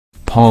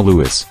Paul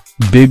Lewis,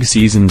 big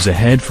seasons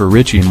ahead for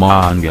Richie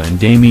Mo'unga and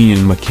Damian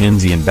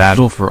McKenzie in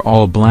battle for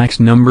All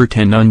Blacks No.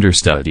 10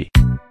 understudy.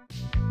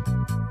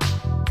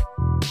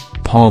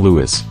 Paul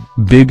Lewis,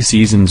 big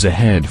seasons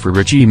ahead for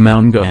Richie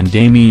Mo'unga and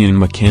Damian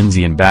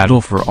McKenzie in battle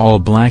for All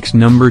Blacks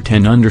No.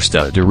 10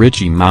 understudy.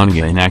 Richie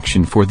Mo'unga in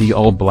action for the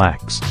All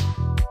Blacks.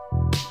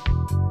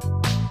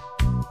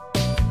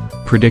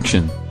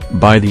 Prediction: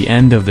 by the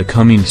end of the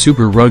coming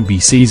Super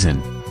Rugby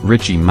season,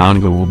 Richie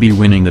Mo'unga will be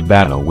winning the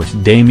battle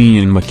with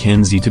Damian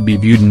McKenzie to be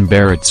Beauden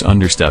Barrett's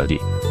understudy.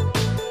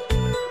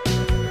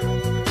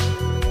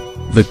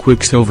 The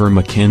Quicksilver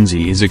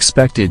McKenzie is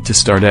expected to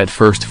start at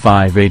first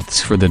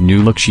 5/8 for the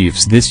New Look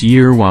Chiefs this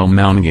year, while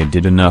Mo'unga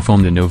did enough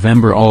on the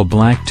November All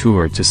Black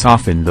tour to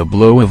soften the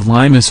blow of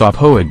Lima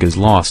Sopoaga's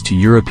loss to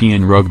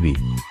European rugby.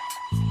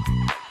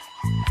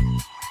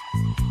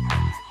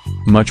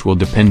 Much will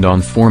depend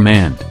on form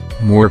and,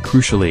 more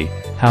crucially,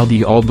 how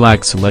the All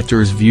Black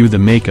selectors view the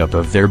makeup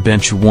of their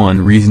bench. One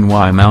reason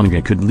why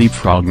Mo'unga could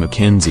leapfrog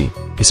McKenzie,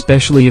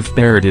 especially if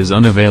Barrett is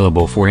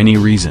unavailable for any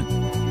reason.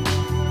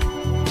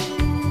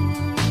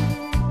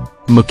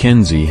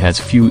 McKenzie has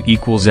few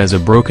equals as a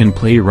broken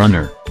play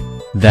runner.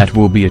 That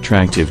will be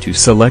attractive to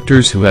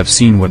selectors who have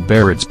seen what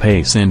Barrett's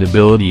pace and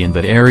ability in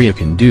that area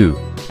can do,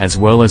 as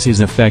well as his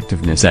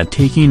effectiveness at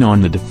taking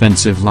on the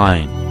defensive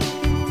line.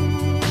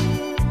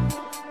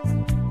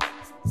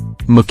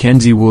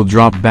 McKenzie will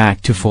drop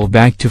back to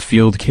fullback to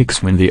field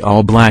kicks when the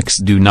All Blacks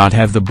do not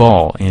have the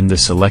ball, and the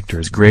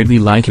selectors greatly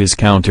like his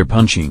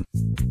counter-punching.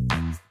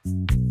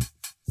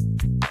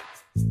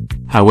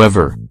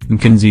 However,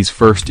 McKenzie's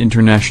first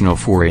international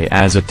foray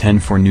as a 10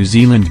 for New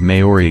Zealand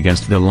Maori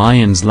against the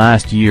Lions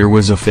last year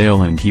was a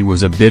fail, and he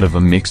was a bit of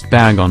a mixed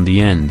bag on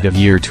the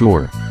end-of-year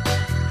tour.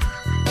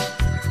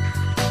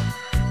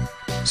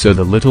 So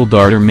the little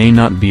darter may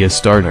not be a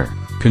starter,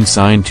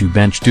 consigned to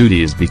bench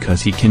duties,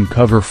 because he can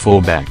cover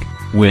fullback,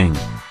 wing,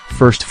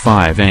 first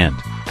 5 and,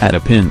 at a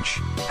pinch,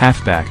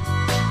 halfback.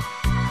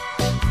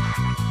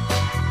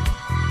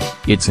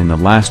 It's in the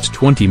last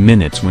 20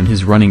 minutes when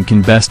his running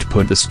can best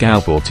put the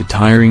scalpel to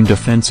tiring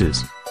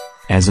defenses.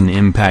 As an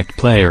impact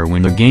player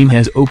when the game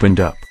has opened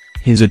up,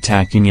 his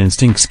attacking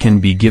instincts can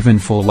be given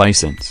full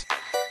license.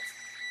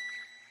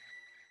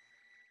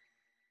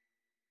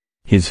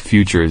 His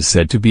future is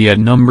said to be at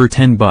number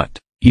 10, but,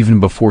 even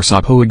before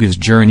Sopoaga's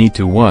journey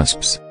to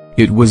Wasps,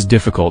 it was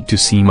difficult to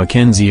see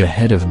McKenzie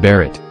ahead of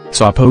Barrett,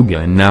 Sopoaga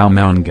and now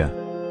Mo'unga.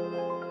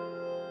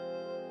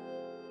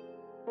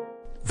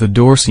 The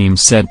door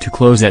seems set to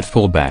close at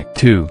fullback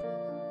too.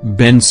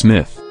 Ben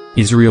Smith,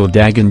 Israel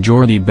Dag and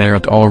Jordy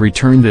Barrett all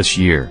return this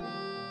year.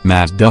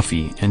 Matt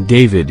Duffy and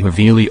David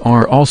Havili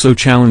are also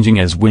challenging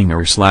as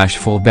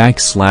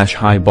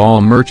winger/fullback/high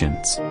ball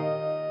merchants.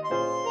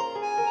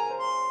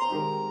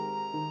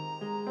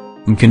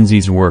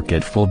 McKenzie's work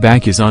at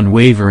fullback is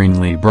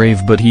unwaveringly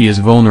brave, but he is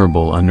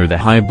vulnerable under the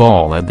high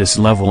ball at this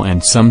level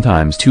and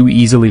sometimes too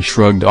easily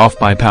shrugged off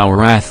by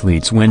power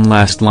athletes when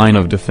last line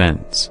of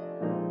defense.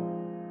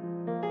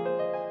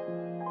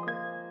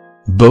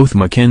 Both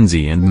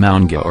McKenzie and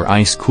Mo'unga are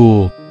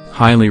ice-cool,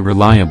 highly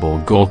reliable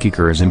goal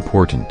kickers,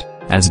 important,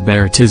 as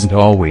Barrett isn't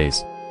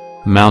always.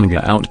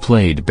 Mo'unga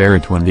outplayed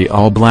Barrett when the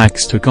All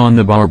Blacks took on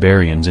the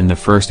Barbarians in the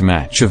first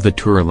match of the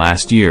tour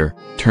last year,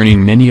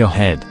 turning many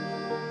ahead.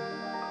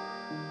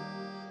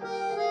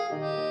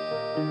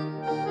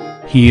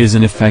 He is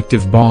an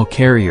effective ball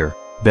carrier,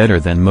 better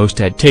than most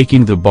at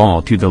taking the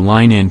ball to the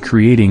line and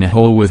creating a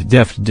hole with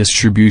deft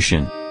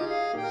distribution.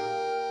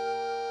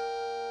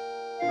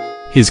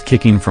 His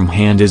kicking from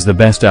hand is the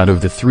best out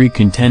of the 3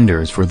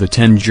 contenders for the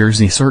 10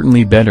 jersey,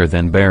 certainly better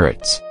than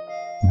Barrett's.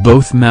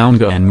 Both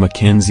Mo'unga and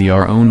McKenzie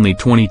are only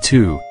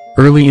 22,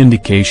 early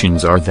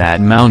indications are that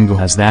Mo'unga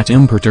has that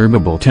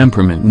imperturbable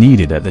temperament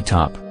needed at the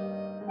top.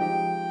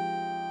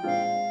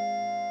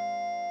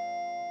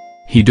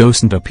 He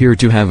doesn't appear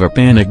to have a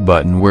panic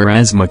button,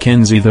 whereas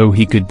McKenzie, though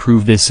he could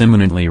prove this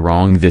eminently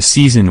wrong this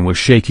season, was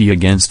shaky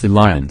against the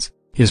Lions,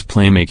 his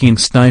playmaking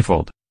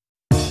stifled.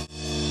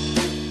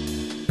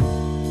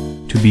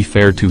 To be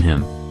fair to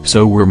him,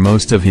 so were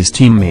most of his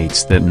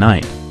teammates that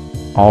night.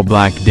 All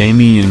Black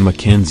Damian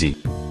McKenzie.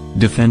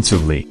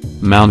 Defensively,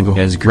 Mo'unga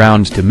has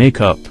ground to make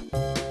up.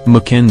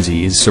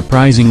 McKenzie is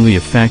surprisingly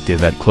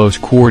effective at close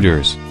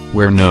quarters,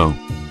 where no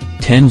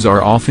 10s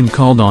are often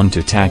called on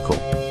to tackle.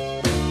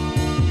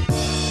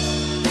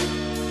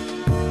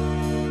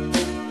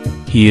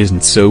 He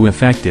isn't so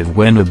effective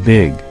when a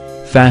big,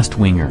 fast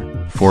winger,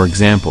 for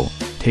example,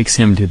 takes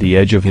him to the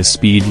edge of his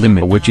speed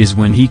limit, which is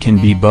when he can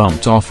be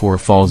bumped off or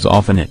falls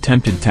off an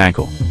attempted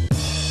tackle.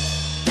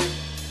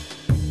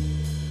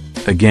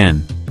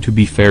 Again, to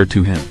be fair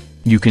to him,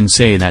 you can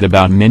say that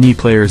about many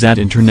players at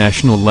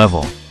international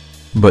level.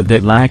 But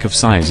that lack of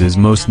size is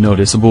most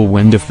noticeable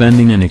when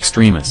defending an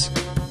extremis.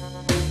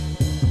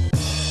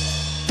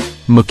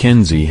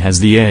 McKenzie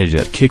has the edge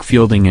at kick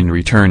fielding and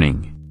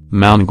returning.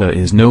 Mo'unga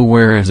is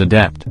nowhere as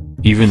adept,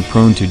 even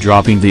prone to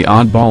dropping the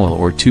odd ball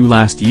or two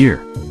last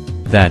year.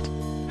 That,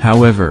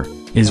 however,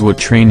 is what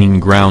training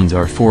grounds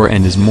are for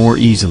and is more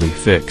easily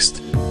fixed.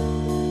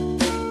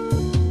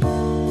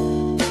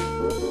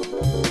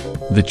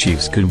 the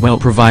Chiefs could well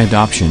provide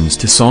options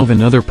to solve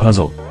another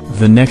puzzle,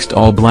 the next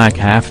All Black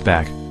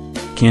halfback.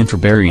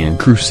 Canterbury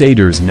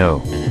Crusaders No.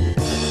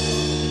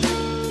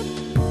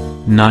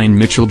 9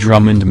 Mitchell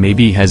Drummond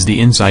maybe has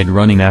the inside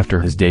running after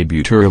his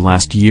debut tour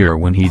last year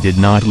when he did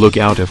not look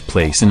out of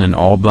place in an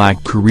All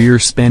Black career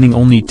spanning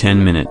only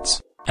 10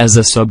 minutes, as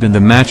a sub in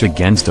the match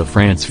against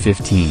France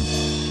 15.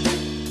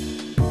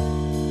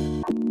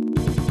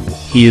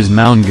 He is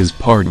Mounga's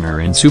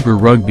partner in Super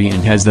Rugby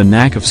and has the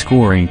knack of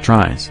scoring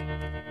tries.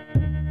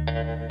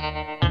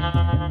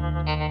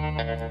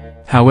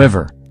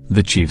 However,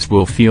 the Chiefs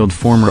will field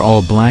former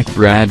All Black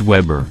Brad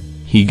Weber.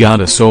 He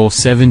got a sole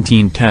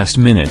 17 test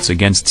minutes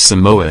against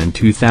Samoa in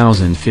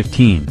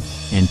 2015,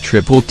 and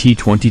triple T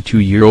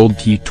 22-year-old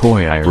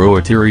Titoiero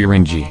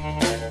Atiriringi.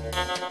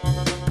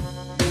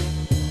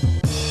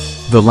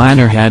 The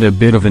latter had a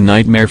bit of a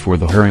nightmare for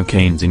the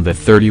Hurricanes in the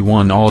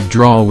 31-all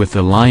draw with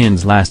the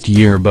Lions last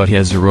year, but he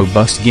has a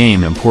robust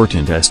game,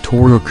 important as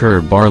Toro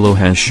Barlow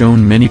has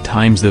shown many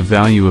times the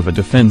value of a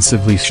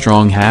defensively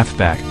strong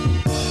halfback.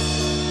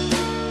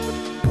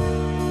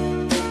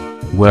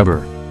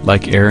 Weber,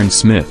 like Aaron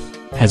Smith,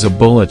 has a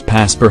bullet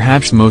pass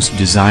perhaps most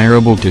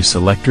desirable to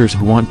selectors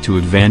who want to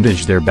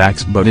advantage their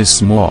backs but is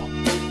small.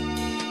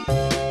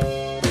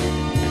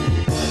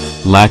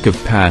 Lack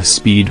of pass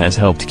speed has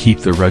helped keep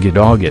the rugged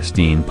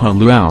Augustine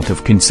Palu out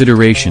of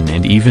consideration,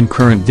 and even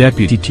current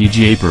deputy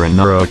TJ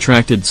Perenara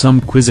attracted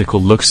some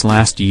quizzical looks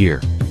last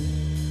year.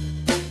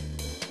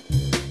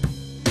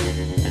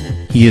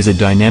 He is a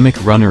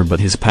dynamic runner, but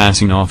his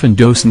passing often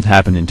doesn't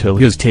happen until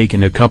he has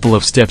taken a couple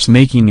of steps,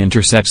 making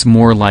intercepts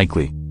more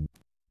likely.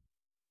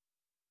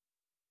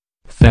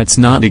 That's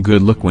not a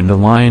good look when the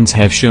Lions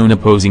have shown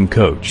opposing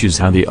coaches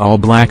how the All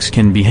Blacks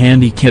can be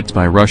handicapped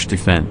by rush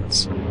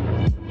defense.